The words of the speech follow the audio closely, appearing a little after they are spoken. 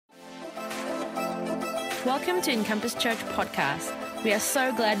Welcome to Encompass Church podcast. We are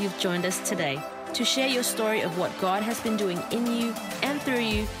so glad you've joined us today. To share your story of what God has been doing in you and through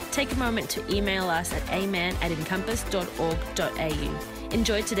you, take a moment to email us at amen@encompass.org.au.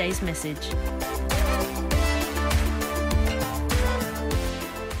 Enjoy today's message.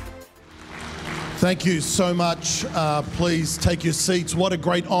 Thank you so much. Please take your seats. What a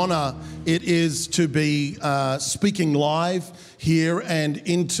great honor it is to be speaking live here and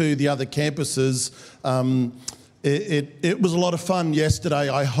into the other campuses. It was a lot of fun yesterday,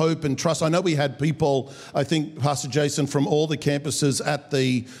 I hope and trust. I know we had people, I think Pastor Jason, from all the campuses at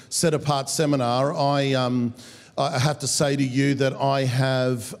the Set Apart seminar. I have to say to you that I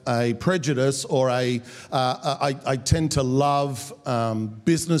have a prejudice or I tend to love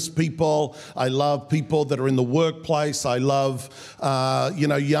business people. I love people that are in the workplace. I love,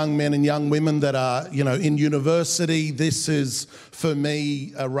 young men and young women that are, in university. This is, for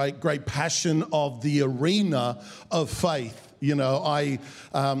me, a great passion of the arena of faith. I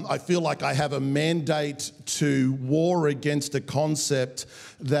feel like I have a mandate to war against a concept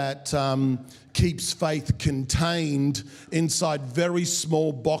that keeps faith contained inside very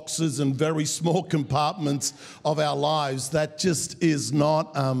small boxes and very small compartments of our lives. That just is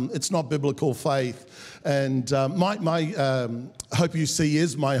not, it's not biblical faith. And my Hope UC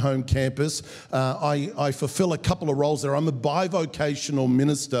is my home campus. I fulfill a couple of roles there. I'm a bivocational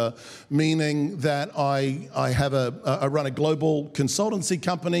minister, meaning that I run a global consultancy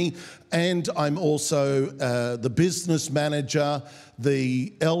company, and I'm also the business manager,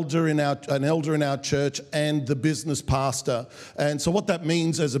 an elder in our church, and the business pastor. And so what that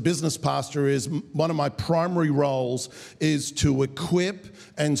means as a business pastor is one of my primary roles is to equip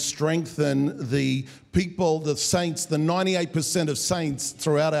and strengthen the people, the saints, the 98% of saints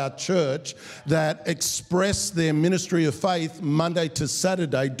throughout our church that express their ministry of faith Monday to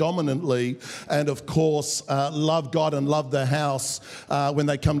Saturday dominantly, and of course love God and love the house when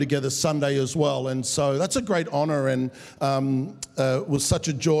they come together Sunday as well. And so that's a great honor, and was such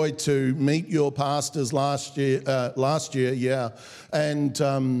a joy to meet your pastors last year, and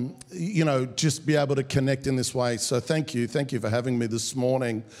just be able to connect in this way. So thank you for having me this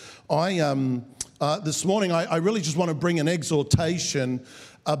morning. This morning, I really just want to bring an exhortation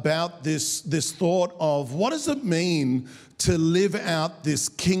about this thought of what does it mean to live out this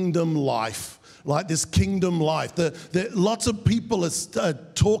kingdom life, like this kingdom life. Lots of people are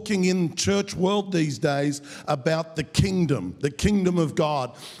talking in church world these days about the kingdom of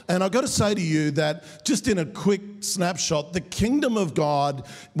God. And I've got to say to you that just in a quick snapshot, the kingdom of God,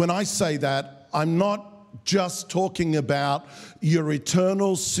 when I say that, I'm not just talking about your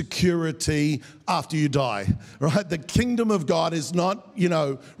eternal security after you die, right? The kingdom of God is not,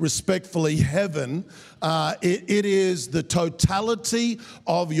 respectfully heaven. It is the totality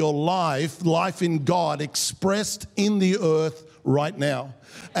of your life in God expressed in the earth right now.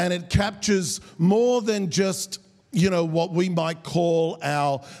 And it captures more than just, what we might call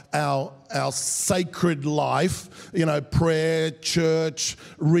our sacred life, prayer, church,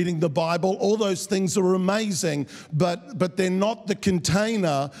 reading the Bible. All those things are amazing, but they're not the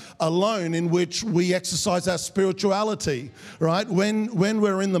container alone in which we exercise our spirituality, right? When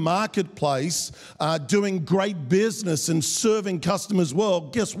we're in the marketplace doing great business and serving customers well,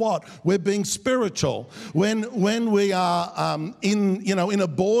 guess what? We're being spiritual. When we are in a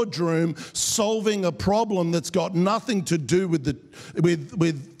boardroom solving a problem that's got nothing to do with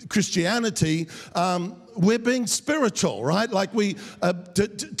Christianity, we're being spiritual, right? Like to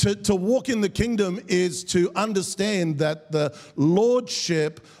walk in the kingdom is to understand that the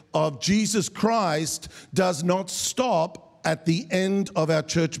lordship of Jesus Christ does not stop at the end of our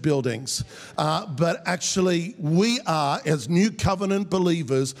church buildings. But actually we are, as new covenant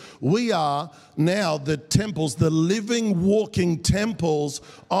believers, we are now the temples, the living, walking temples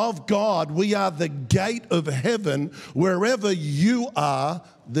of God. We are the gate of heaven. Wherever you are,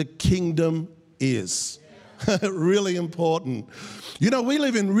 the kingdom is. Really important. We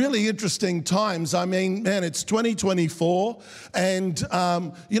live in really interesting times. I mean, man, it's 2024, and,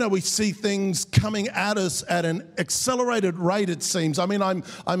 we see things coming at us at an accelerated rate, it seems. I mean, I'm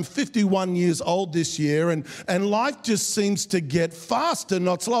 51 years old this year, and life just seems to get faster,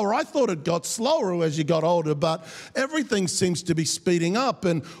 not slower. I thought it got slower as you got older, but everything seems to be speeding up,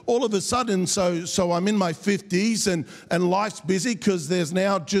 and all of a sudden, so I'm in my 50s, and life's busy because there's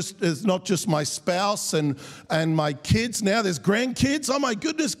not just my spouse and my kids. Now there's grandkids. Oh my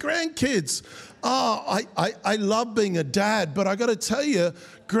goodness, grandkids. Oh, I love being a dad, but I got to tell you,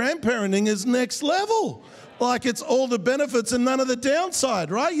 grandparenting is next level. Like, it's all the benefits and none of the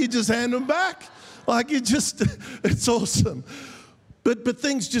downside, right? You just hand them back. Like, it's awesome. But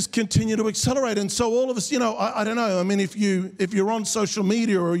things just continue to accelerate, and so all of us, I don't know. I mean, if you're on social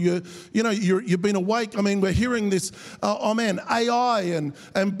media or you've been awake. I mean, we're hearing this. AI and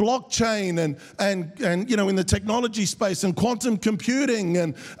blockchain and in the technology space and quantum computing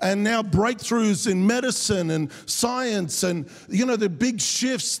and now breakthroughs in medicine and science and the big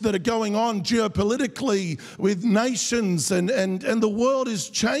shifts that are going on geopolitically with nations and the world is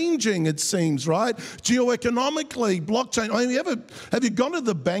changing. It seems, right? Geoeconomically, blockchain. I mean, have you gone to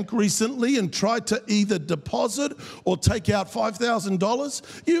the bank recently and tried to either deposit or take out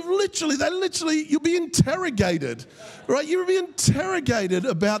 $5,000? You'll be interrogated, right? You'll be interrogated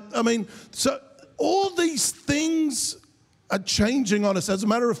about, so all these things are changing on us. As a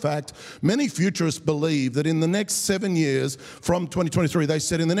matter of fact, many futurists believe that in the next 7 years from 2023, they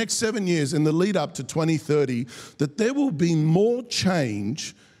said in the next 7 years, in the lead up to 2030, that there will be more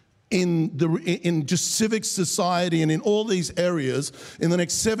change in just civic society and in all these areas in the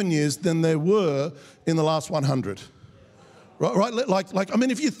next 7 years than there were in the last 100. Right?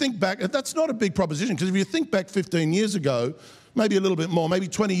 If you think back, that's not a big proposition, because if you think back 15 years ago, maybe a little bit more, maybe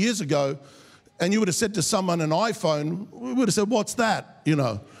 20 years ago, and you would have said to someone an iPhone, we would have said, what's that?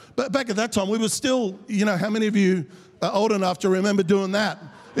 But back at that time, we were still, how many of you are old enough to remember doing that?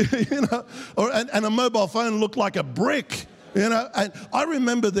 And a mobile phone looked like a brick. And I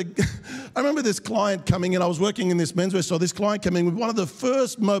remember this client coming in. I was working in this menswear store. This client came in with one of the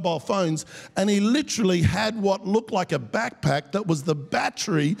first mobile phones, and he literally had what looked like a backpack that was the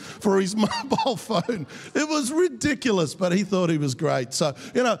battery for his mobile phone. It was ridiculous, but he thought he was great. So,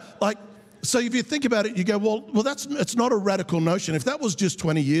 so if you think about it, you go, well, it's not a radical notion. If that was just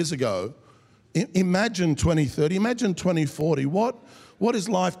 20 years ago, imagine 2030, imagine 2040. What is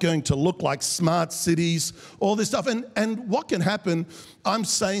life going to look like? Smart cities, all this stuff. And what can happen, I'm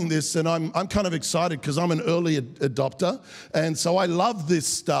saying this and I'm kind of excited because I'm an early adopter. And so I love this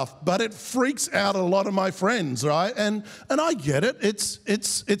stuff, but it freaks out a lot of my friends, right? And I get it.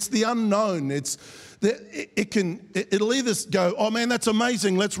 It's the unknown. It'll either go, oh man, that's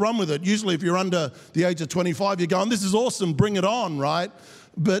amazing, let's run with it. Usually if you're under the age of 25, you're going, this is awesome, bring it on, right?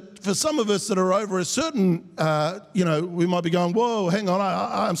 But for some of us that are over a certain, we might be going, whoa, hang on,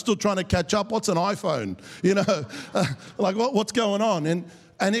 I'm still trying to catch up. What's an iPhone? What's going on?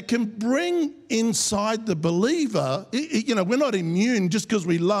 And it can bring inside the believer, we're not immune just because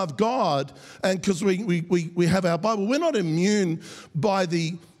we love God and because we have our Bible. We're not immune by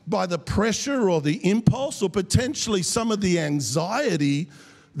the pressure or the impulse or potentially some of the anxiety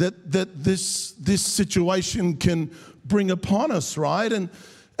that this situation can bring upon us, right? And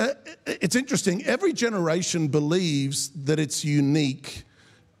it's interesting. Every generation believes that it's unique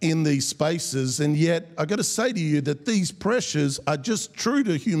in these spaces, and yet I got to say to you that these pressures are just true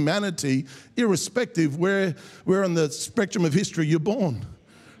to humanity, irrespective where on the spectrum of history you're born,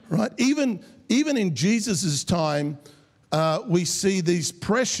 right? Even in Jesus's time, we see these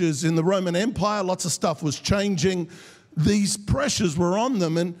pressures in the Roman Empire. Lots of stuff was changing. These pressures were on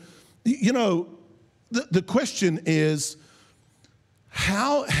them, and the question is,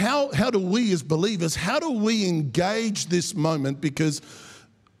 how do we as believers, how do we engage this moment? Because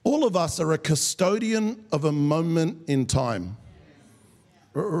all of us are a custodian of a moment in time,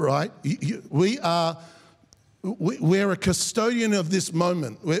 right? We're a custodian of this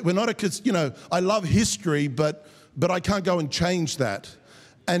moment. We're not I love history, but I can't go and change that.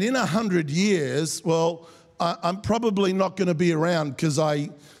 And in 100 years, well, I'm probably not going to be around because I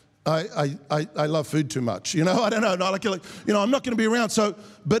love food too much. I don't know. I'm not going to be around. So,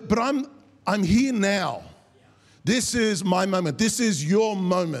 but I'm here now. This is my moment. This is your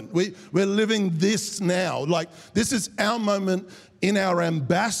moment. We're living this now. This is our moment in our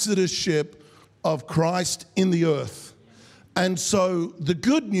ambassadorship of Christ in the earth. And so the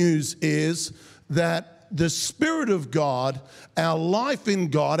good news is that the Spirit of God, our life in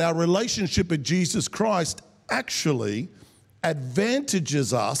God, our relationship with Jesus Christ actually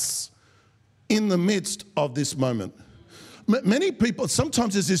advantages us in the midst of this moment. Many people,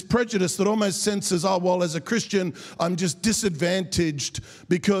 sometimes there's this prejudice that almost senses, oh, well, as a Christian, I'm just disadvantaged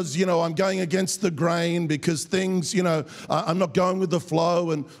because, I'm going against the grain, because things, I'm not going with the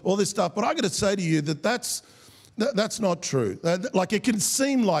flow and all this stuff. But I got to say to you that that's not true. It can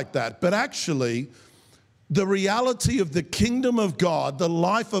seem like that, but actually, the reality of the kingdom of God, the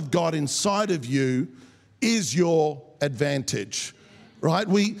life of God inside of you, is your advantage, right?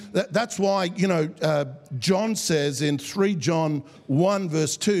 That's why, John says in 3 John 1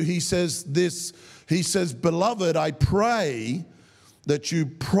 verse 2, he says this, he says, beloved, I pray that you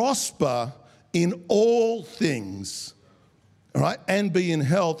prosper in all things, all right, and be in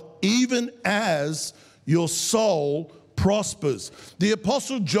health, even as your soul prospers. The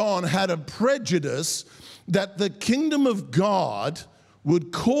Apostle John had a prejudice that the kingdom of God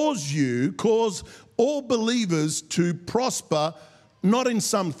would cause all believers to prosper, not in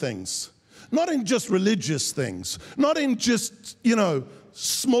some things, not in just religious things, not in just,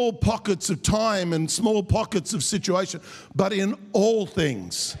 small pockets of time and small pockets of situation, but in all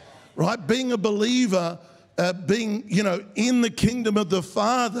things, right? Being a believer, being, in the kingdom of the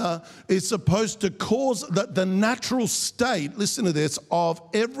Father is supposed to cause the natural state, listen to this, of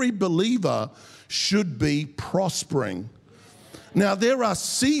every believer should be prospering. Now, there are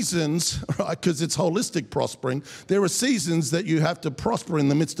seasons, right, because it's holistic prospering, there are seasons that you have to prosper in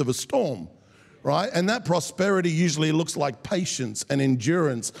the midst of a storm. Right? And that prosperity usually looks like patience and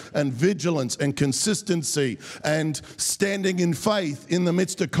endurance and vigilance and consistency and standing in faith in the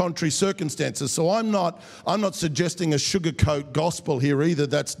midst of contrary circumstances. So I'm not suggesting a sugarcoat gospel here either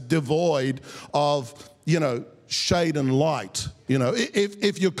that's devoid of, shade and light.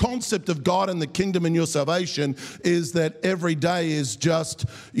 If your concept of God and the kingdom and your salvation is that every day is just,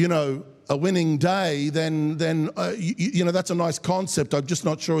 a winning day, then that's a nice concept. I'm just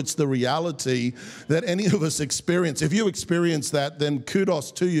not sure it's the reality that any of us experience. If you experience that, then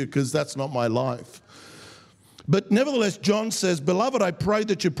kudos to you, because that's not my life. But nevertheless, John says, "Beloved, I pray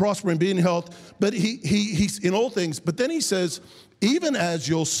that you prosper and be in health." But he's in all things. But then he says, "Even as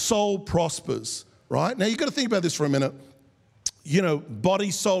your soul prospers." Right? Now you've got to think about this for a minute. Body,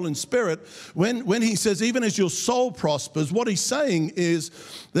 soul, and spirit. When he says, even as your soul prospers, what he's saying is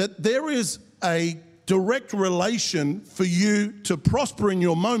that there is a direct relation for you to prosper in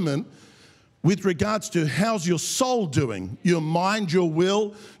your moment with regards to how's your soul doing, your mind, your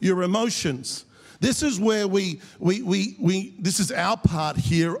will, your emotions. This is where this is our part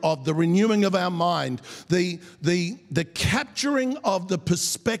here of the renewing of our mind, the capturing of the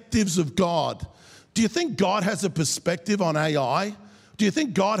perspectives of God. Do you think God has a perspective on AI? Do you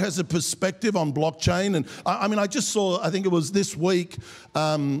think God has a perspective on blockchain? And I just saw, I think it was this week,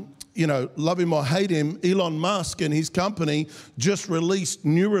 love him or hate him, Elon Musk and his company just released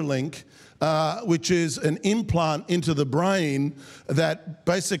Neuralink, which is an implant into the brain that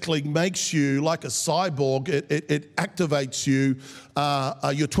basically makes you like a cyborg. It activates you.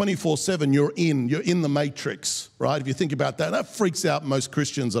 You're 24/7. You're in the matrix, right? If you think about that, that freaks out most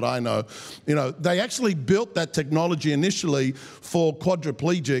Christians that I know. They actually built that technology initially for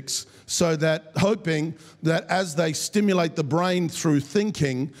quadriplegics, so that hoping that as they stimulate the brain through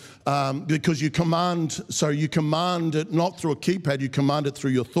thinking, because you command it not through a keypad, you command it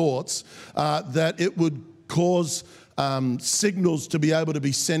through your thoughts, that it would cause signals to be able to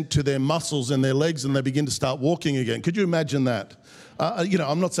be sent to their muscles and their legs, and they begin to start walking again. Could you imagine that?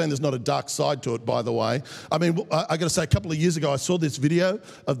 I'm not saying there's not a dark side to it, by the way. I got to say, a couple of years ago, I saw this video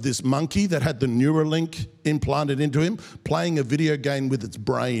of this monkey that had the Neuralink implanted into him, playing a video game with its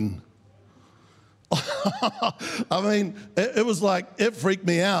brain. It was like, it freaked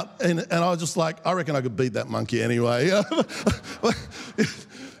me out. And I was just like, I reckon I could beat that monkey anyway.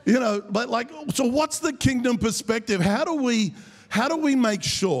 So what's the kingdom perspective? How do we make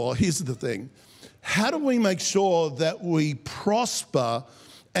sure, here's the thing, how do we make sure that we prosper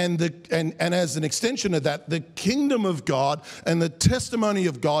and as an extension of that, the kingdom of God and the testimony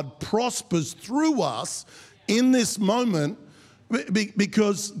of God prospers through us in this moment?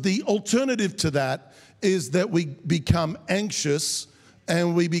 Because the alternative to that is that we become anxious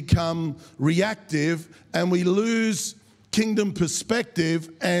and we become reactive and we lose kingdom perspective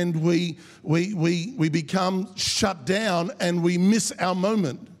and we become shut down and we miss our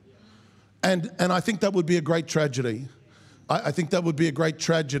moment. And I think that would be a great tragedy. I think that would be a great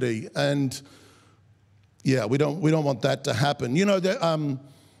tragedy. And yeah, we don't want that to happen.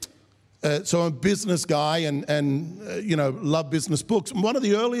 So I'm a business guy and love business books. One of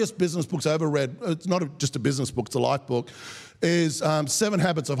the earliest business books I ever read, it's not just a business book, it's a life book, is 7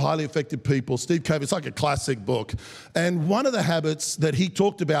 Habits of Highly Effective People. Steve Covey, it's like a classic book. And one of the habits that he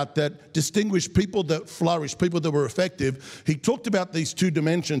talked about that distinguished people that flourished, people that were effective, he talked about these 2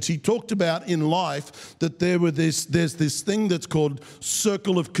 dimensions. He talked about in life that there's this thing that's called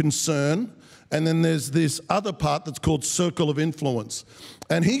circle of concern, and then there's this other part that's called circle of influence.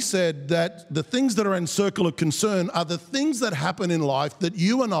 And he said that the things that are in circle of concern are the things that happen in life that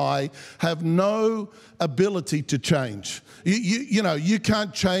you and I have no ability to change. You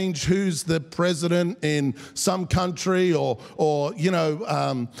can't change who's the president in some country or what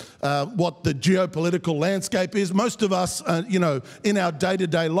the geopolitical landscape is. Most of us, in our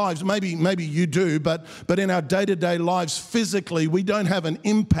day-to-day lives, maybe you do, but in our day-to-day lives physically, we don't have an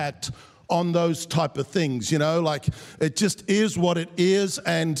impact on those type of things, like it just is what it is,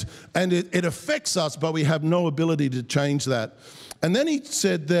 and it affects us, but we have no ability to change that. And then he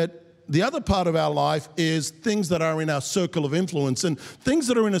said that the other part of our life is things that are in our circle of influence. And things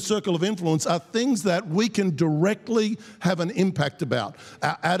that are in a circle of influence are things that we can directly have an impact about.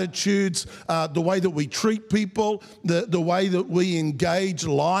 Our attitudes, the way that we treat people, the way that we engage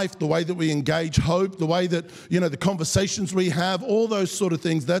life, the way that we engage hope, the way that, the conversations we have, all those sort of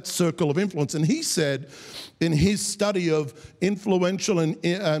things, that's circle of influence. And he said in his study of influential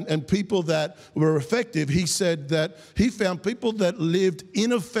and people that were effective, he said that he found people that lived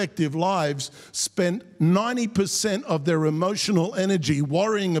ineffective lives spent 90% of their emotional energy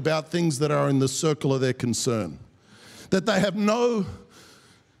worrying about things that are in the circle of their concern, that they have no,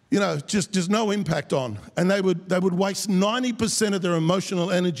 just no impact on. And they would waste 90% of their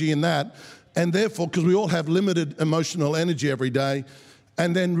emotional energy in that. And therefore, because we all have limited emotional energy every day,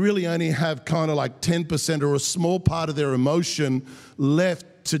 and then really only have kind of like 10% or a small part of their emotion left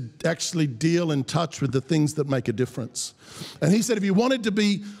to actually deal and touch with the things that make a difference. And he said if you wanted to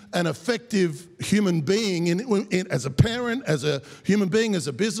be an effective human being as a parent, as a human being, as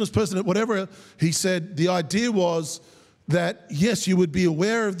a business person, whatever, he said the idea was that, yes, you would be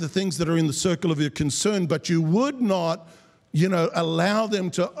aware of the things that are in the circle of your concern, but you would not allow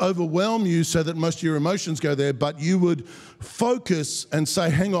them to overwhelm you so that most of your emotions go there, but you would focus and say,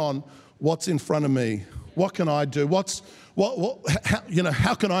 hang on, what's in front of me? What can I do?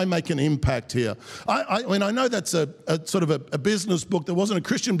 How can I make an impact here? I mean, I know that's a sort of a business book. That wasn't a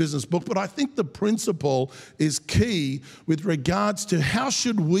Christian business book, but I think the principle is key with regards to how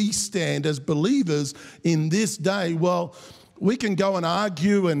should we stand as believers in this day. Well, we can go and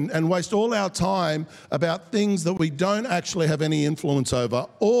argue and waste all our time about things that we don't actually have any influence over,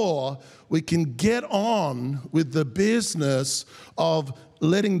 or we can get on with the business of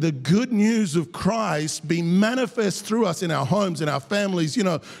letting the good news of Christ be manifest through us in our homes, in our families,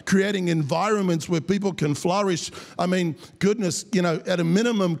 creating environments where people can flourish. I mean, goodness, at a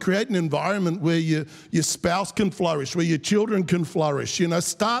minimum, create an environment where your spouse can flourish, where your children can flourish.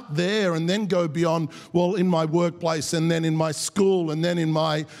 Start there and then go beyond, well, in my workplace and then in my school and then in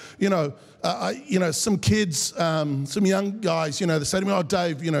my, some kids, some young guys, they say to me, oh,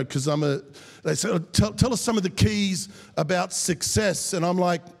 Dave, because they say, tell us some of the keys about success. And I'm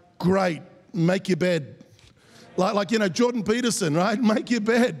like, great, make your bed. Like Jordan Peterson, right? Make your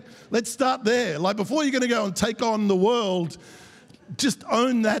bed. Let's start there. Like before you're going to go and take on the world, just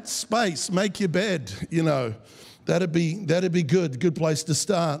own that space, make your bed, That'd be good place to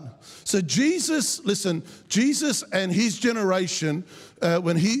start. So Jesus and his generation,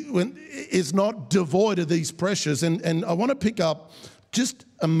 when is not devoid of these pressures. And I want to pick up just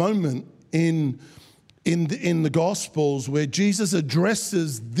a moment in the Gospels where Jesus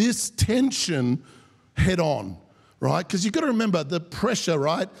addresses this tension head on, right? Because you've got to remember the pressure,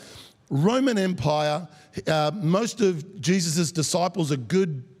 right? Roman Empire, most of Jesus' disciples are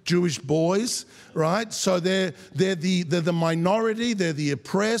good Jewish boys, right? So they're the minority, they're the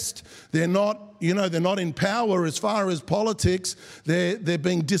oppressed, they're not in power as far as politics. They're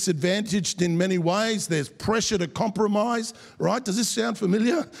being disadvantaged in many ways. There's pressure to compromise, right? Does this sound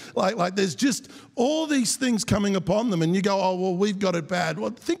familiar? Like there's just all these things coming upon them, and you go, oh, well, we've got it bad. Well,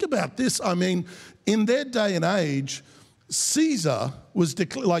 think about this. I mean, in their day and age, Caesar was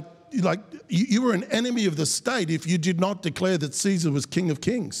declared, you were an enemy of the state if you did not declare that Caesar was King of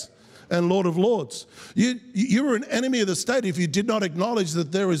Kings and Lord of Lords. You were an enemy of the state if you did not acknowledge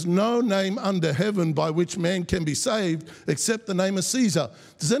that there is no name under heaven by which man can be saved except the name of Caesar.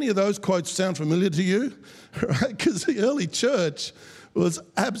 Does any of those quotes sound familiar to you? Right? Because the early church was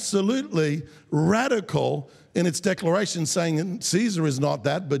absolutely radical in its declaration, saying Caesar is not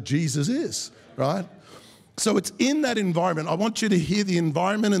that, but Jesus is, right? So it's in that environment. I want you to hear the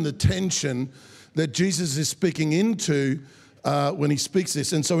environment and the tension that Jesus is speaking into when he speaks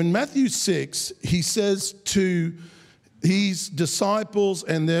this. And so in Matthew 6, he says to his disciples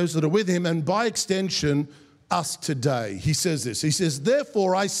and those that are with him, and by extension, us today, he says this. He says,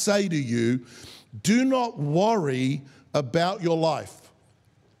 therefore I say to you, do not worry about your life,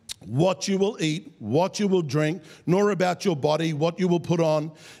 what you will eat, what you will drink, nor about your body, what you will put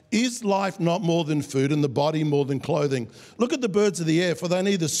on. Is life not more than food, and the body more than clothing? Look at the birds of the air, for they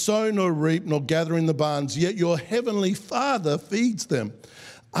neither sow nor reap nor gather in the barns, yet your heavenly Father feeds them.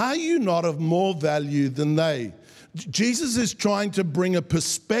 Are you not of more value than they? Jesus is trying to bring a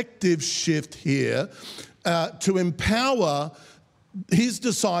perspective shift here to empower his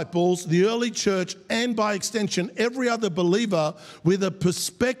disciples, the early church, and by extension, every other believer with a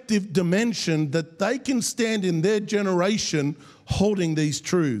perspective dimension that they can stand in their generation holding these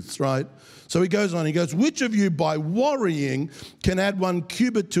truths, right? So he goes on, he goes, which of you by worrying can add 1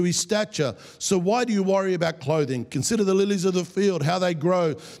 cubit to his stature? So why do you worry about clothing? Consider the lilies of the field, how they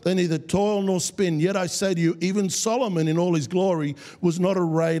grow. They neither toil nor spin. Yet I say to you, even Solomon in all his glory was not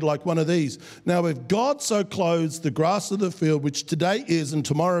arrayed like one of these. Now if God so clothes the grass of the field, which today is and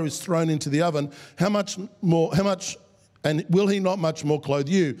tomorrow is thrown into the oven, and will he not much more clothe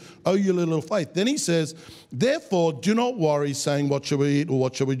you, O you little faith? Then he says, therefore do not worry, saying, what shall we eat, or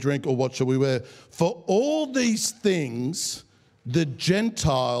what shall we drink, or what shall we wear? For all these things the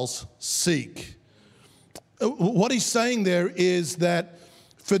Gentiles seek. What he's saying there is that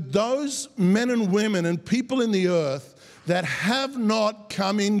for those men and women and people in the earth that have not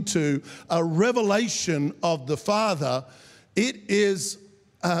come into a revelation of the Father, it is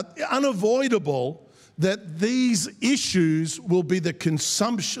unavoidable that these issues will be the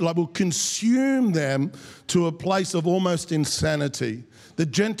consumption, will consume them to a place of almost insanity. The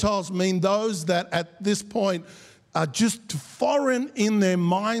Gentiles mean those that at this point are just foreign in their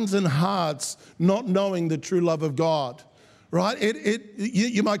minds and hearts, not knowing the true love of God. Right?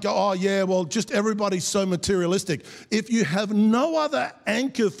 You might go, oh yeah, well, just everybody's so materialistic. If you have no other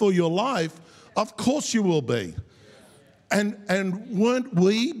anchor for your life, of course you will be. And weren't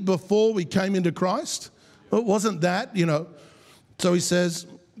we before we came into Christ? It wasn't that, So he says,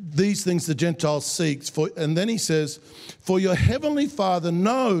 these things the Gentiles seek. And then he says, for your heavenly Father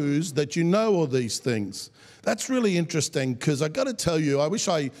knows that you know all these things. That's really interesting because I've got to tell you, I wish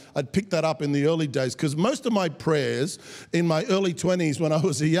I'd picked that up in the early days, because most of my prayers in my early 20s when I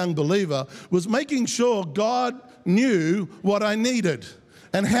was a young believer was making sure God knew what I needed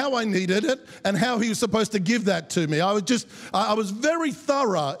and how I needed it and how he was supposed to give that to me. I was very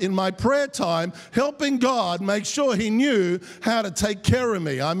thorough in my prayer time, helping God make sure he knew how to take care of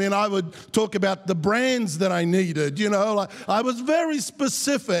me. I mean, I would talk about the brands that I needed, I was very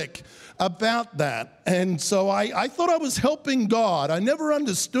specific about that. And so I thought I was helping God. I never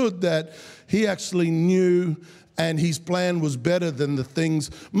understood that he actually knew and his plan was better than the things.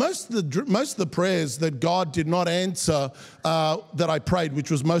 Most of the prayers that God did not answer that I prayed,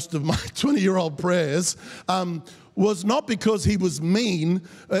 which was most of my 20-year-old prayers, was not because he was mean.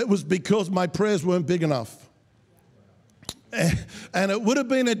 It was because my prayers weren't big enough. And it would have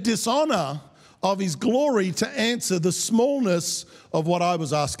been a dishonor of his glory to answer the smallness of what I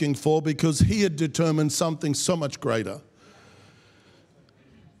was asking for, because he had determined something so much greater.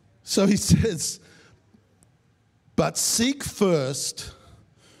 So he says, but seek first.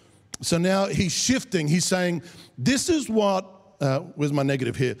 So now he's shifting. He's saying, this is what, where's my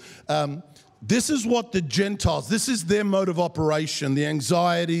negative here? This is what the Gentiles, this is their mode of operation, the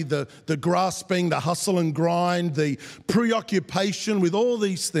anxiety, the grasping, the hustle and grind, the preoccupation with all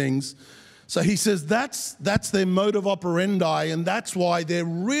these things. So he says that's their mode of operandi, and that's why they're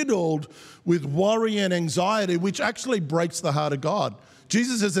riddled with worry and anxiety, which actually breaks the heart of God.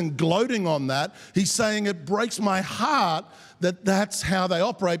 Jesus isn't gloating on that. He's saying it breaks my heart that that's how they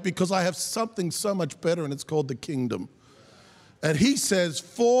operate, because I have something so much better, and it's called the kingdom. And he says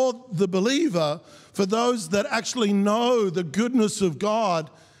for the believer, for those that actually know the goodness of God,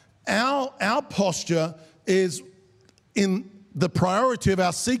 our posture is in the priority of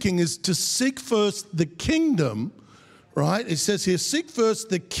our seeking is to seek first the kingdom, right? It says here, seek first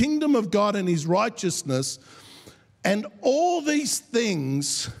the kingdom of God and his righteousness, and all these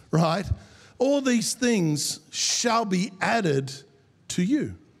things, right? All these things shall be added to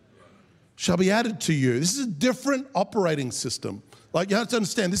you. Shall be added to you. This is a different operating system. Like, you have to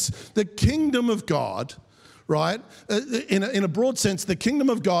understand this, the kingdom of God, right? In a broad sense, the kingdom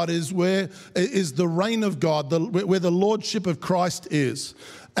of God is the reign of God, where the lordship of Christ is.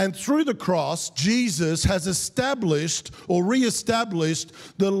 And through the cross, Jesus has established or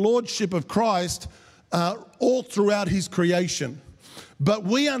reestablished the lordship of Christ all throughout his creation. But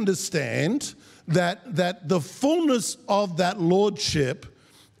we understand that the fullness of that lordship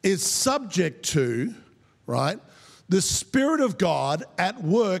is subject to, right, the Spirit of God at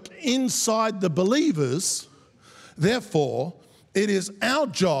work inside the believers. Therefore, it is our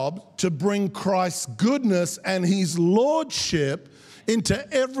job to bring Christ's goodness and his lordship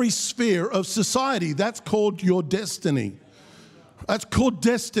into every sphere of society. That's called your destiny. That's called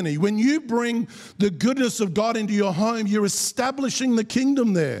destiny. When you bring the goodness of God into your home, you're establishing the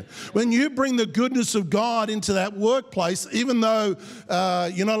kingdom there. When you bring the goodness of God into that workplace, even though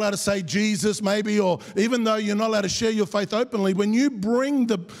you're not allowed to say Jesus maybe, or even though you're not allowed to share your faith openly, when you bring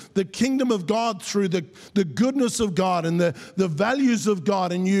the kingdom of God through the goodness of God and the values of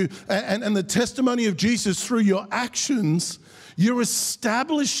God and the testimony of Jesus through your actions, You're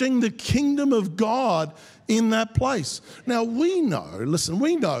establishing the kingdom of God in that place. Now we know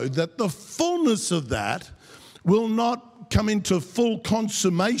that the fullness of that will not come into full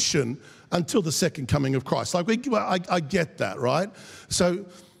consummation until the second coming of Christ. I get that, right? So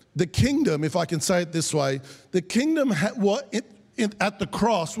the kingdom, if I can say it this way, the kingdom at the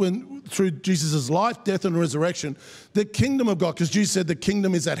cross, through Jesus' life, death, and resurrection, the kingdom of God, because Jesus said the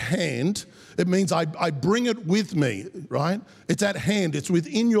kingdom is at hand. It means I bring it with me, right? It's at hand. It's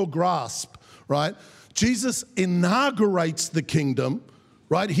within your grasp, right? Jesus inaugurates the kingdom,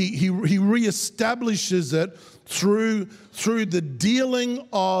 right? He reestablishes it through the dealing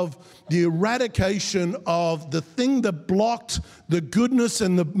of the eradication of the thing that blocked the goodness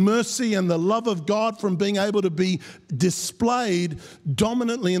and the mercy and the love of God from being able to be displayed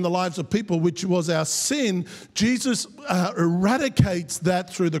dominantly in the lives of people, which was our sin. Jesus eradicates that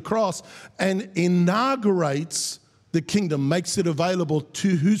through the cross and inaugurates the kingdom, makes it available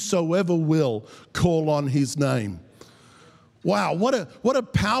to whosoever will call on his name. Wow, what a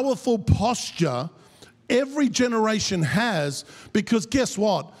powerful posture every generation has, because guess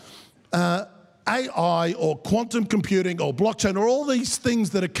what? AI or quantum computing or blockchain or all these things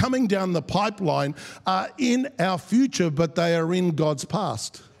that are coming down the pipeline are in our future, but they are in God's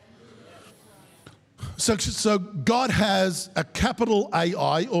past. So God has a capital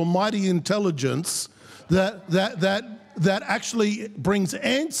AI, almighty intelligence, that actually brings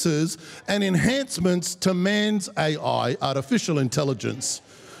answers and enhancements to man's AI, artificial intelligence,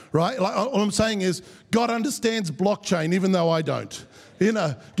 right? All I'm saying is God understands blockchain even though I don't.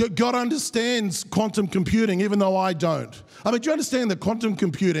 God understands quantum computing even though I don't. I mean, do you understand that quantum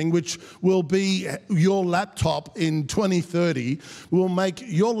computing, which will be your laptop in 2030, will make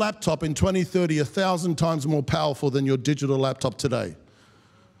your laptop in 2030 1,000 times more powerful than your digital laptop today?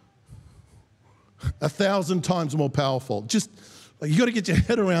 1,000 times more powerful. You got to get your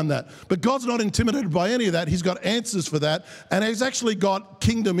head around that. But God's not intimidated by any of that. He's got answers for that. And he's actually got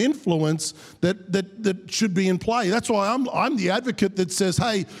kingdom influence that should be in play. That's why I'm the advocate that says,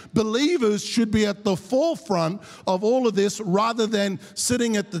 hey, believers should be at the forefront of all of this rather than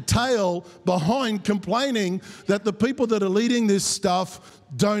sitting at the tail behind complaining that the people that are leading this stuff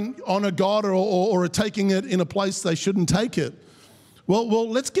don't honor God or are taking it in a place they shouldn't take it. Well,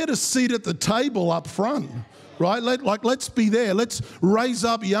 let's get a seat at the table up front. Right? Let's be there. Let's raise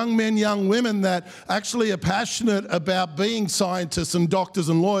up young men, young women that actually are passionate about being scientists and doctors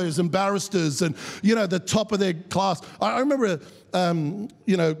and lawyers and barristers and, the top of their class. I remember,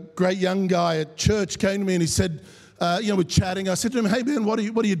 great young guy at church came to me and he said, we're chatting. I said to him, hey, man, what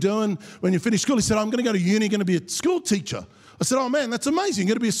are you doing when you finish school? He said, I'm going to go to uni, going to be a school teacher. I said, oh, man, that's amazing.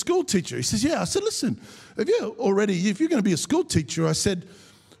 You're going to be a school teacher. He says, yeah. I said, listen, if you're going to be a school teacher, I said,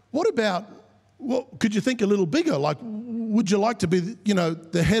 could you think a little bigger? Like, would you like to be,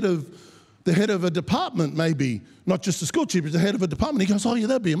 the head of a department, maybe, not just a school teacher, but the head of a department? He goes, oh, yeah,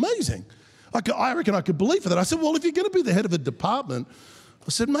 that'd be amazing. I reckon I could believe for that. I said, well, if you're going to be the head of a department,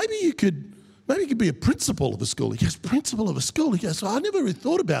 I said, maybe you could be a principal of a school. He goes, principal of a school? He goes, I never really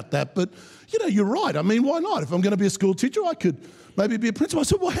thought about that, but, you're right. I mean, why not? If I'm going to be a school teacher, I could maybe be a principal. I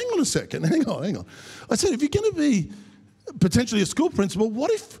said, well, hang on a second. Hang on. I said, if you're going to be potentially a school principal,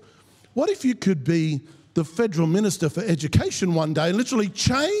 what if you could be the federal minister for education one day and literally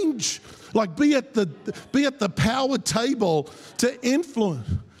change, be at the power table to influence?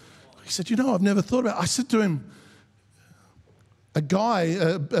 He said, I've never thought about it. I said to him, a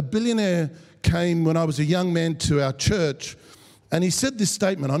billionaire came when I was a young man to our church, and he said this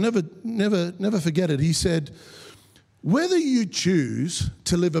statement. I'll never forget it. He said, whether you choose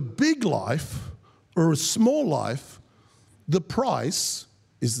to live a big life or a small life, the price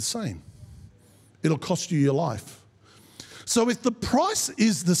is the same. It'll cost you your life. So if the price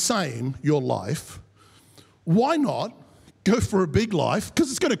is the same, your life, why not go for a big life? Because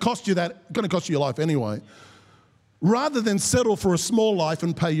it's going to cost you your life anyway, rather than settle for a small life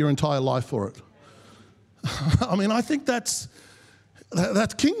and pay your entire life for it. I mean, I think that's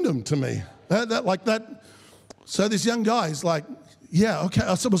kingdom to me. So this young guy is like, yeah, okay.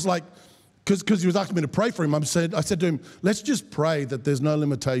 I was like, because he was asking me to pray for him, I said to him, let's just pray that there's no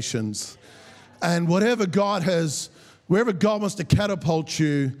limitations. And wherever God wants to catapult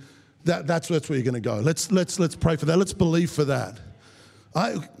you, that's where you're going to go. Let's pray for that. Let's believe for that.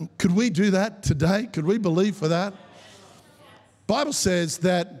 Could we do that today? Could we believe for that? Bible says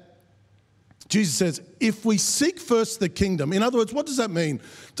that Jesus says, if we seek first the kingdom, in other words, what does that mean?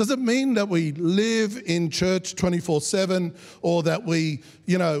 Does it mean that we live in church 24/7, or that we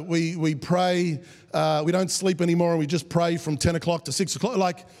pray, we don't sleep anymore and we just pray from 10 o'clock to 6 o'clock?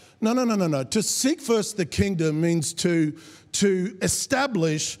 Like, no. To seek first the kingdom means to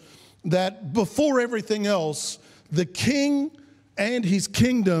establish that before everything else, the king and his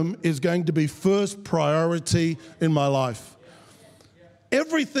kingdom is going to be first priority in my life.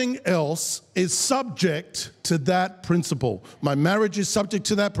 Everything else is subject to that principle. My marriage is subject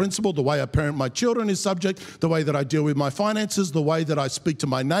to that principle. The way I parent my children is subject. The way that I deal with my finances, the way that I speak to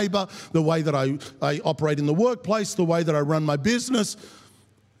my neighbor, the way that I operate in the workplace, the way that I run my business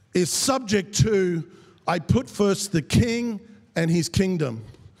is subject to, I put first the king and his kingdom.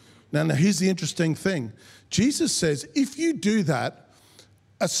 Now here's the interesting thing. Jesus says, if you do that,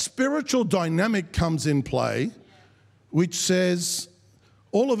 a spiritual dynamic comes in play, which says,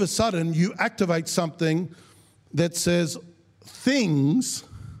 all of a sudden, you activate something that says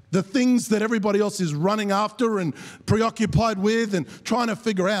the things that everybody else is running after and preoccupied with and trying to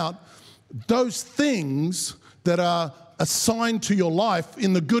figure out, those things that are assigned to your life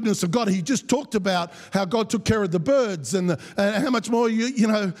in the goodness of God. He just talked about how God took care of the birds and how much more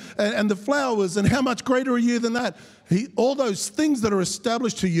and the flowers, and how much greater are you than that. All those things that are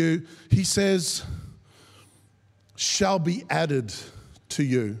established to you, he says, shall be added to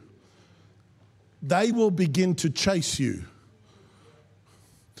you. They will begin to chase you.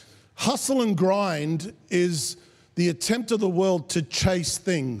 Hustle and grind is the attempt of the world to chase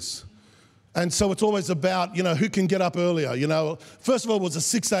things. And so it's always about, who can get up earlier. First of all, it was a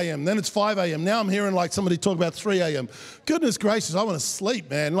 6 a.m., then it's 5 a.m. Now I'm hearing like somebody talk about 3 a.m. Goodness gracious, I want to sleep,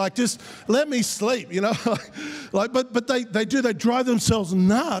 man. Like, just let me sleep, But they drive themselves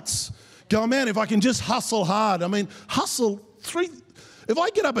nuts. Go, man, if I can just hustle hard. I mean, if I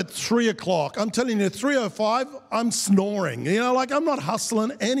get up at 3 o'clock, I'm telling you, 3:05, I'm snoring. I'm not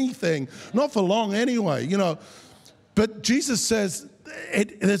hustling anything. Not for long anyway, But Jesus says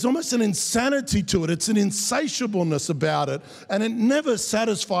there's almost an insanity to it. It's an insatiableness about it, and it never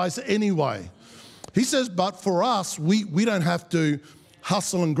satisfies anyway. He says, but for us, we don't have to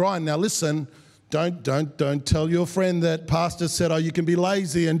hustle and grind. Now listen, don't tell your friend that pastor said, you can be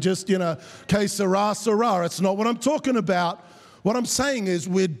lazy and just, que sera, sera. It's not what I'm talking about. What I'm saying is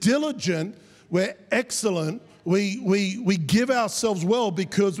we're diligent, we're excellent, we give ourselves well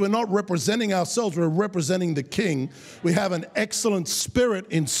because we're not representing ourselves, we're representing the King. We have an excellent spirit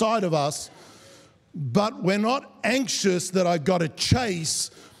inside of us, but we're not anxious that I've got to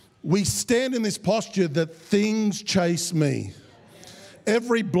chase. We stand in this posture that things chase me.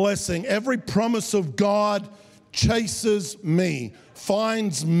 Every blessing, every promise of God chases me,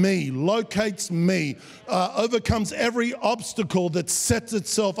 finds me, locates me, overcomes every obstacle that sets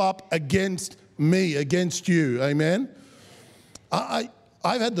itself up against me, against you. Amen? I've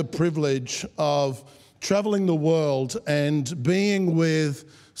had the privilege of traveling the world and being with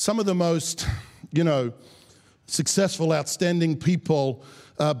some of the most, successful, outstanding people,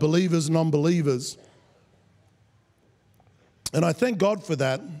 believers, non-believers. And I thank God for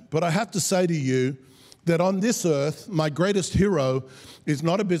that. But I have to say to you that on this earth, my greatest hero is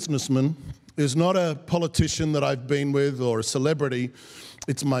not a businessman, is not a politician that I've been with or a celebrity.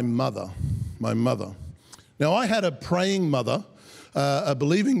 It's my mother, my mother. Now, I had a praying mother, a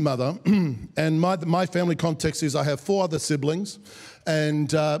believing mother, and my family context is I have 4 other siblings,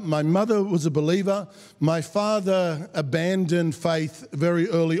 and my mother was a believer. My father abandoned faith very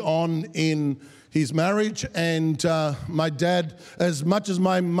early on in his marriage, and my dad, as much as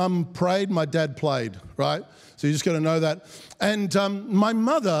my mum prayed, my dad played, right? So you just got to know that. And my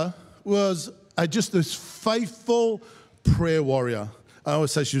mother was just this faithful prayer warrior. I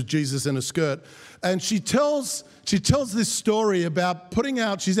always say she was Jesus in a skirt. And she tells this story about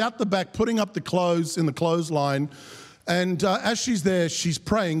she's out the back putting up the clothes in the clothesline. And as she's there, she's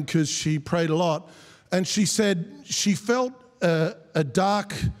praying because she prayed a lot. And she said she felt a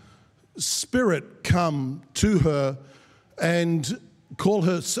dark spirit come to her and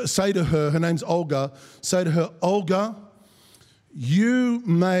say to her name's Olga, say to her, Olga, you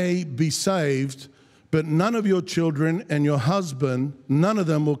may be saved, but none of your children and your husband, none of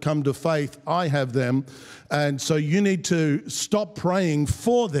them will come to faith. I have them. And so you need to stop praying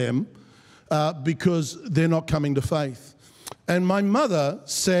for them because they're not coming to faith. And my mother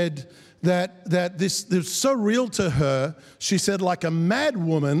said that this was so real to her. She said, like a mad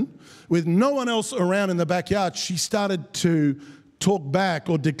woman with no one else around in the backyard, she started to talk back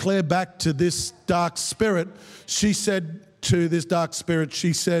or declare back to this dark spirit. She said to this dark spirit,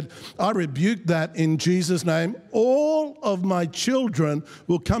 she said, I rebuke that in Jesus' name. All of my children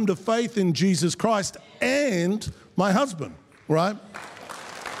will come to faith in Jesus Christ and my husband, right?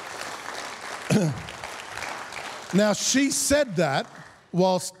 Now, she said that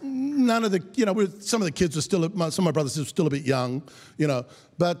whilst none of the, some of the kids were still, some of my brothers were still a bit young,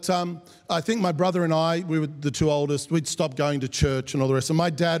 But I think my brother and I, we were the two oldest, we'd stopped going to church and all the rest. And my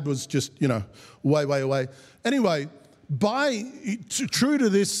dad was just, way, way away. Anyway, true to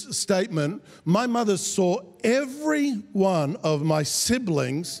this statement, my mother saw every one of my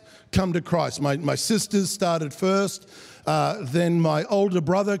siblings come to Christ. My sisters started first, then my older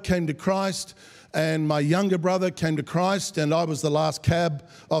brother came to Christ, and my younger brother came to Christ, and I was the last cab.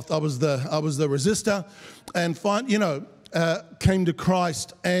 I was the resistor, and came to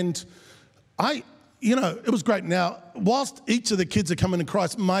Christ, and it was great. Now, whilst each of the kids are coming to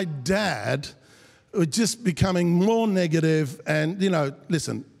Christ, my dad was just becoming more negative, and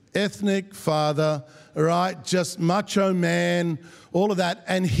listen, ethnic father, right? Just macho man, all of that,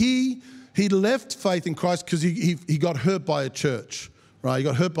 and he left faith in Christ because he got hurt by a church. Right, he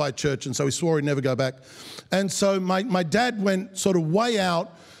got hurt by a church, and so he swore he'd never go back. And so my dad went sort of way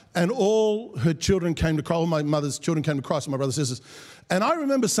out, and all her children came to Christ, all my mother's children came to Christ, and my brothers and sisters. And I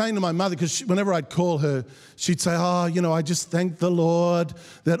remember saying to my mother, because whenever I'd call her, she'd say, I just thank the Lord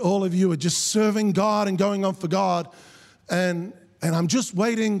that all of you are just serving God and going on for God. And I'm just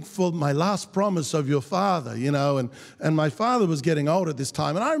waiting for my last promise of your father, and my father was getting old at this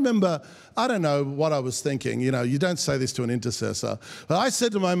time. And I remember, I don't know what I was thinking, you don't say this to an intercessor, but I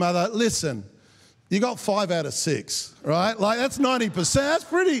said to my mother, listen, you got 5 out of 6, right? Like that's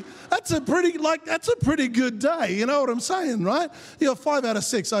 90%. That's a pretty good day. You know what I'm saying, right? You got 5 out of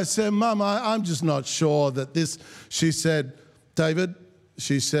 6. I said, Mum, I'm just not sure that this, she said, David,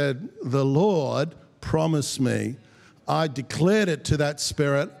 she said, the Lord promised me. I declared it to that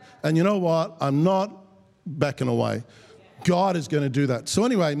spirit, and you know what? I'm not backing away. God is going to do that. So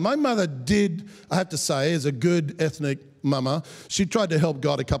anyway, my mother did, I have to say, as a good ethnic mama, she tried to help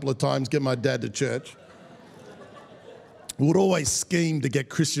God a couple of times, get my dad to church. Would always scheme to get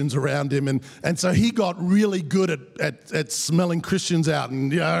Christians around him, and so he got really good at smelling Christians out,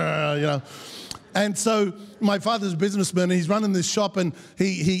 and And so my father's a businessman, and he's running this shop, and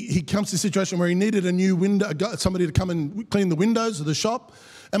he comes to a situation where he needed a new window, somebody to come and clean the windows of the shop.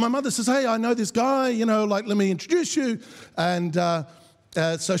 And my mother says, hey, I know this guy, let me introduce you. And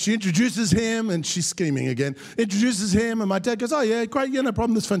so she introduces him, and she's scheming again. Introduces him, and my dad goes, oh, yeah, great, no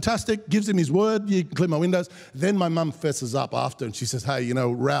problem, that's fantastic. Gives him his word, you can clean my windows. Then my mum fesses up after, and she says, hey,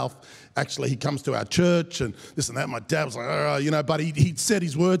 Ralph, actually, he comes to our church, and this and that. My dad was like, but he said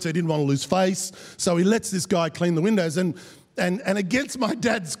his word, so he didn't want to lose face. So he lets this guy clean the windows, and against my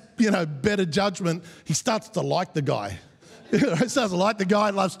dad's, better judgment, he starts to like the guy. He starts to like the guy,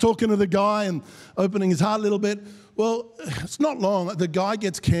 loves talking to the guy and opening his heart a little bit. Well, it's not long. The guy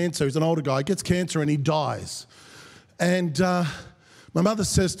gets cancer. He's an older guy. Gets cancer and he dies. And my mother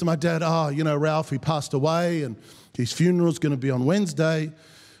says to my dad, Ralph, he passed away and his funeral's going to be on Wednesday.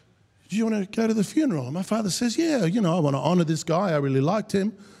 Do you want to go to the funeral? And my father says, yeah, I want to honour this guy. I really liked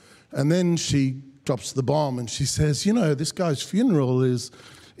him. And then she drops the bomb and she says, this guy's funeral is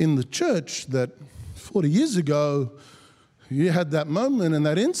in the church that 40 years ago you had that moment and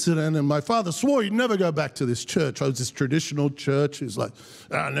that incident, and my father swore he'd never go back to this church. It was this traditional church. He's like,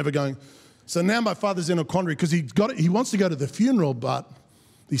 never going. So now my father's in a quandary because he wants to go to the funeral, but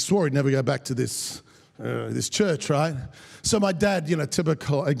he swore he'd never go back to this church, right? So my dad,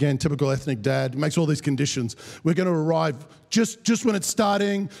 typical ethnic dad, makes all these conditions. We're going to arrive just when it's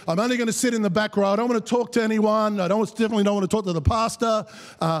starting. I'm only going to sit in the back row. I don't want to talk to anyone. Definitely don't want to talk to the pastor.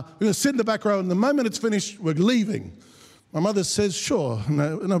 We're going to sit in the back row, and the moment it's finished, we're leaving. My mother says, sure,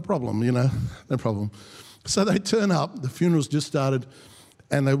 no problem, no problem. So they turn up, the funeral's just started,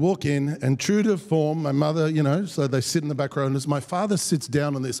 and they walk in, and true to form, my mother, so they sit in the back row, and as my father sits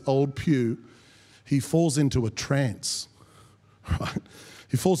down on this old pew, he falls into a trance, right?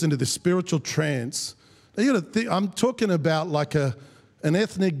 He falls into this spiritual trance. Now you got to think, I'm talking about like an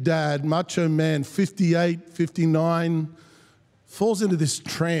ethnic dad, macho man, 58, 59, falls into this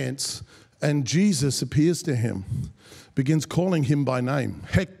trance, and Jesus appears to him. Begins calling him by name.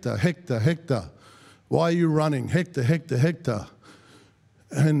 Hector, Hector, Hector. Why are you running? Hector, Hector, Hector.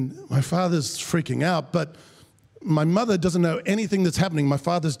 And my father's freaking out, but my mother doesn't know anything that's happening. My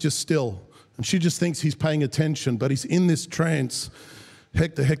father's just still. And she just thinks he's paying attention, but he's in this trance.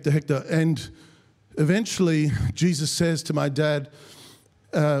 Hector, Hector, Hector. And eventually, Jesus says to my dad,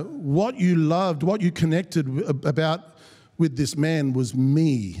 what you loved, what you connected about with this man was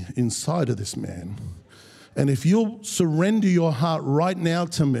me inside of this man. And if you'll surrender your heart right now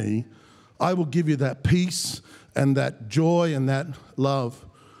to me, I will give you that peace and that joy and that love.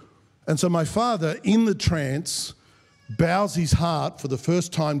 And so my father, in the trance, bows his heart for the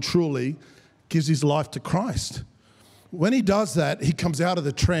first time truly, gives his life to Christ. When he does that, he comes out of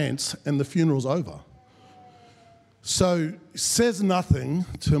the trance and the funeral's over. So says nothing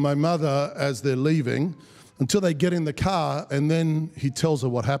to my mother as they're leaving until they get in the car, and then he tells her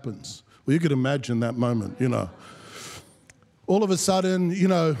what happens. Well, you could imagine that moment, you know. All of a sudden, you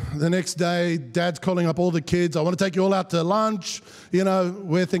know, the next day, Dad's calling up all the kids. I want to take you all out to lunch. You know,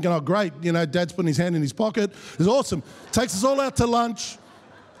 we're thinking, oh, great. You know, Dad's putting his hand in his pocket. It's awesome. Takes us all out to lunch.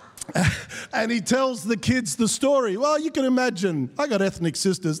 And he tells the kids the story. Well, you can imagine, I got ethnic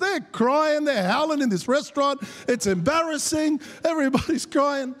sisters. They're crying, they're howling in this restaurant. It's embarrassing. Everybody's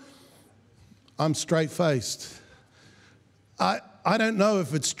crying. I'm straight-faced. I don't know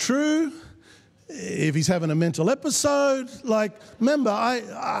if it's true, if he's having a mental episode. Like, remember,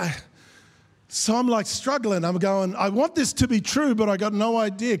 so I'm like struggling. I'm going, I want this to be true, but I got no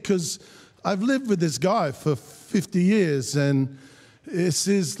idea because I've lived with this guy for 50 years and this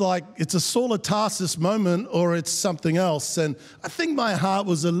is like, it's a Saul of Tarsus moment or it's something else. And I think my heart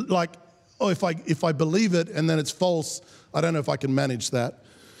was like, oh, if I believe it and then it's false, I don't know if I can manage that.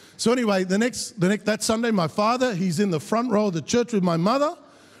 So anyway, that Sunday, my father, he's in the front row of the church with my mother,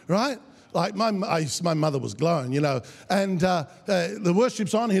 right? Like my mother was glowing, you know. And the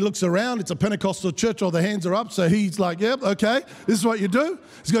worship's on, he looks around, it's a Pentecostal church, all the hands are up. So he's like, yep, okay, this is what you do.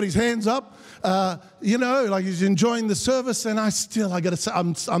 He's got his hands up. You know, like he's enjoying the service, and I got to say,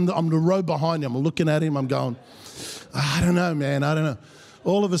 I'm the row behind him. I'm looking at him. I'm going, I don't know, man. I don't know.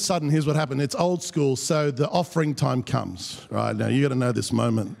 All of a sudden, here's what happened. It's old school, so the offering time comes. Right now, you got to know this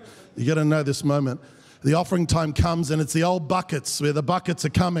moment. You got to know this moment. The offering time comes, and it's the old buckets where the buckets are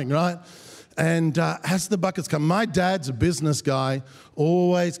coming, right? And as the buckets come, my dad's a business guy,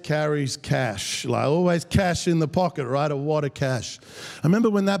 always carries cash, like always cash in the pocket, right? A wad of cash. I remember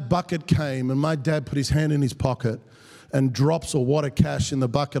when that bucket came and my dad put his hand in his pocket and drops a wad of cash in the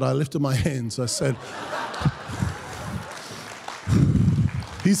bucket, I lifted my hands. I said,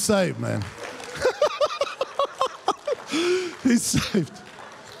 he's saved, man. He's saved.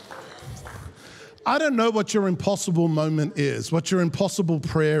 I don't know what your impossible moment is, what your impossible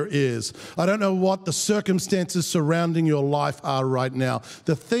prayer is. I don't know what the circumstances surrounding your life are right now.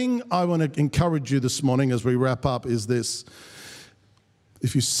 The thing I want to encourage you this morning as we wrap up is this.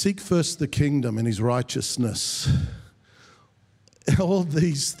 If you seek first the kingdom and his righteousness, all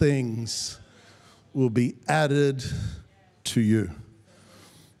these things will be added to you.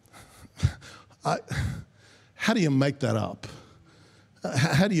 How do you make that up?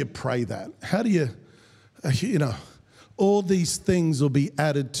 How do you pray that? How do you know, all these things will be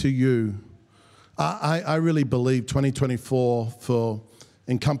added to you. I really believe 2024 for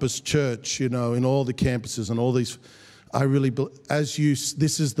Encompass Church, you know, in all the campuses and all these, I really believe,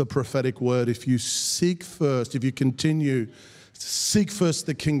 this is the prophetic word. If you seek first, if you continue, seek first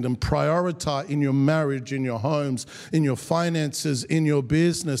the kingdom, prioritize in your marriage, in your homes, in your finances, in your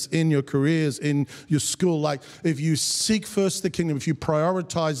business, in your careers, in your school. Like if you seek first the kingdom, if you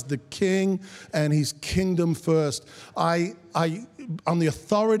prioritize the king and his kingdom first, on the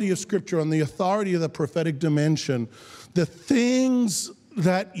authority of scripture, on the authority of the prophetic dimension, the things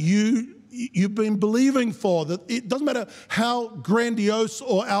that you've been believing for, that it doesn't matter how grandiose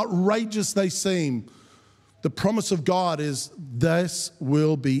or outrageous they seem, the promise of God is this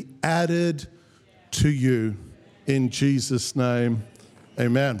will be added to you in Jesus' name.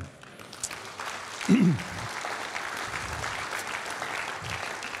 Amen.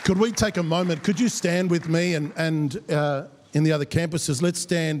 Could we take a moment? Could you stand with me and in the other campuses? Let's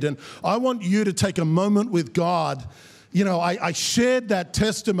stand. And I want you to take a moment with God. You know, I shared that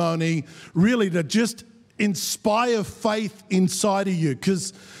testimony really to just inspire faith inside of you,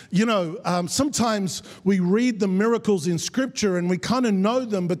 because you know, sometimes we read the miracles in Scripture and we kind of know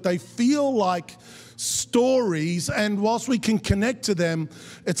them, but they feel like stories, and whilst we can connect to them,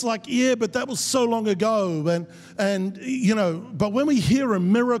 it's like, yeah, but that was so long ago, and you know, but when we hear a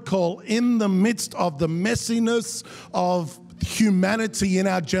miracle in the midst of the messiness of humanity in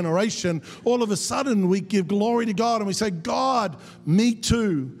our generation, all of a sudden we give glory to God and we say, God, me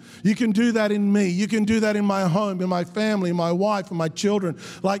too. You can do that in me. You can do that in my home, in my family, in my wife, and my children.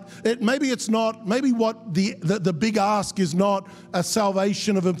 Like maybe what the big ask is not a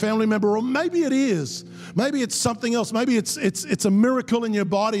salvation of a family member, or maybe it is. Maybe it's something else. Maybe it's a miracle in your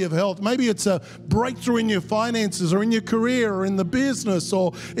body of health. Maybe it's a breakthrough in your finances or in your career or in the business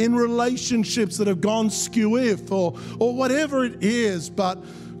or in relationships that have gone skew-if or whatever it is. But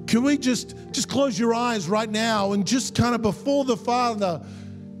can we just close your eyes right now and just kind of before the Father,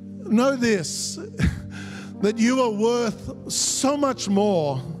 know this. that you are worth so much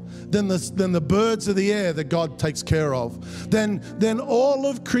more than the birds of the air that God takes care of, than all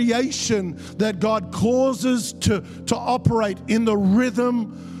of creation that God causes to operate in the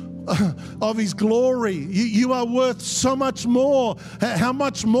rhythm of His glory. You are worth so much more. How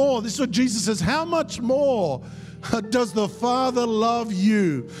much more? This is what Jesus says. How much more does the Father love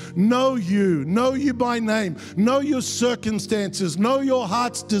you, know you by name, know your circumstances, know your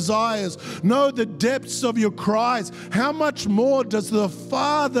heart's desires, know the depths of your cries? How much more does the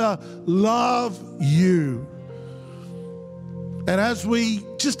Father love you? And as we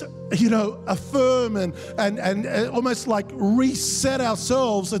just, affirm and almost like reset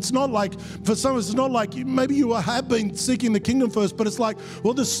ourselves, it's not like, for some of us, it's not like maybe you have been seeking the kingdom first, but it's like,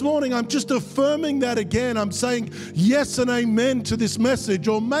 well, this morning I'm just affirming that again. I'm saying yes and amen to this message.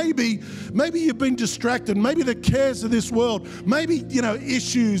 Or maybe you've been distracted. Maybe the cares of this world, maybe,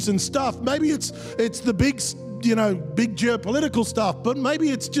 issues and stuff. Maybe it's the big geopolitical stuff, but maybe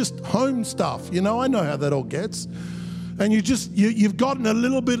it's just home stuff. I know how that all gets. And you've gotten a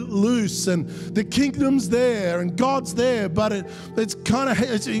little bit loose, and the kingdom's there and God's there, but it's kind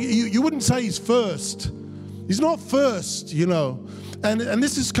of, you wouldn't say He's first. He's not first, And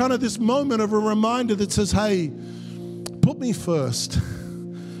this is kind of this moment of a reminder that says, hey, put me first.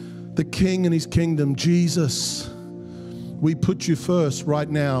 The King and His kingdom, Jesus, we put you first right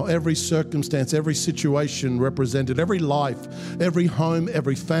now. Every circumstance, every situation represented, every life, every home,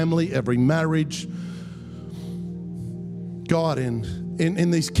 every family, every marriage. God,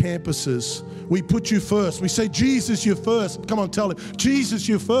 in these campuses, we put you first. We say, Jesus, you're first. Come on, tell it. Jesus,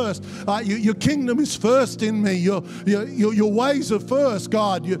 you're first. Your kingdom is first in me. Your ways are first,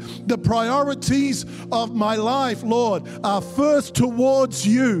 God. The priorities of my life, Lord, are first towards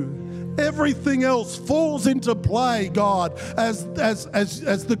you. Everything else falls into play, God, as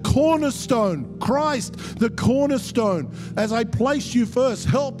the cornerstone, Christ, the cornerstone. As I place you first,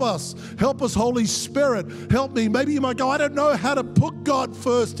 help us, Holy Spirit, help me. Maybe you might go, I don't know how to put God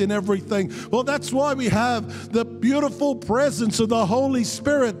first in everything. Well, that's why we have the beautiful presence of the Holy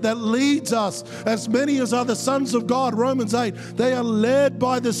Spirit that leads us. As many as are the sons of God, Romans 8, they are led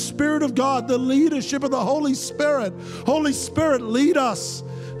by the Spirit of God, the leadership of the Holy Spirit. Holy Spirit, lead us.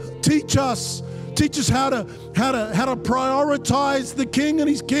 Teach us how to prioritize the King and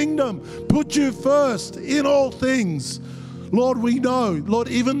His kingdom. Put you first in all things. Lord, we know, Lord,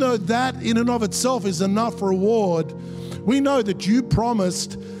 even though that in and of itself is enough reward, we know that you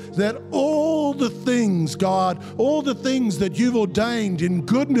promised that all the things, God, all the things that you've ordained in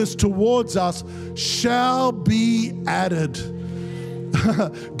goodness towards us shall be added.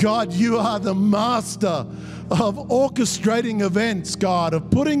 God, you are the master of orchestrating events, God, of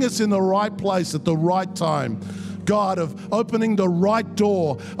putting us in the right place at the right time, God, of opening the right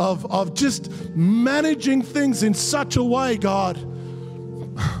door, of just managing things in such a way, God,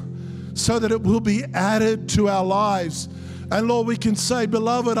 so that it will be added to our lives. And Lord, we can say,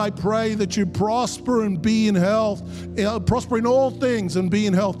 beloved, I pray that you prosper and be in health, prosper in all things and be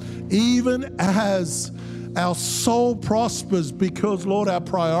in health, even as our soul prospers, because, Lord, our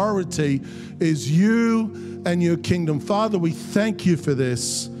priority is you and your kingdom. Father, we thank you for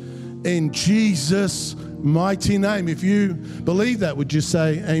this in Jesus' mighty name. If you believe that, would you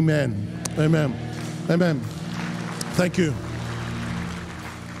say amen? Amen. Amen. Thank you.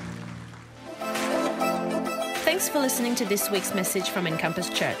 Thanks for listening to this week's message from Encompass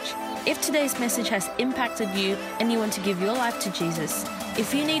Church. If today's message has impacted you and you want to give your life to Jesus,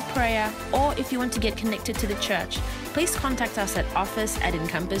 if you need prayer, or if you want to get connected to the church, please contact us at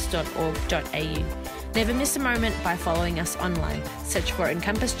office@encompass.org.au. Never miss a moment by following us online. Search for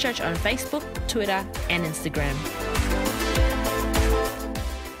Encompass Church on Facebook, Twitter, and Instagram.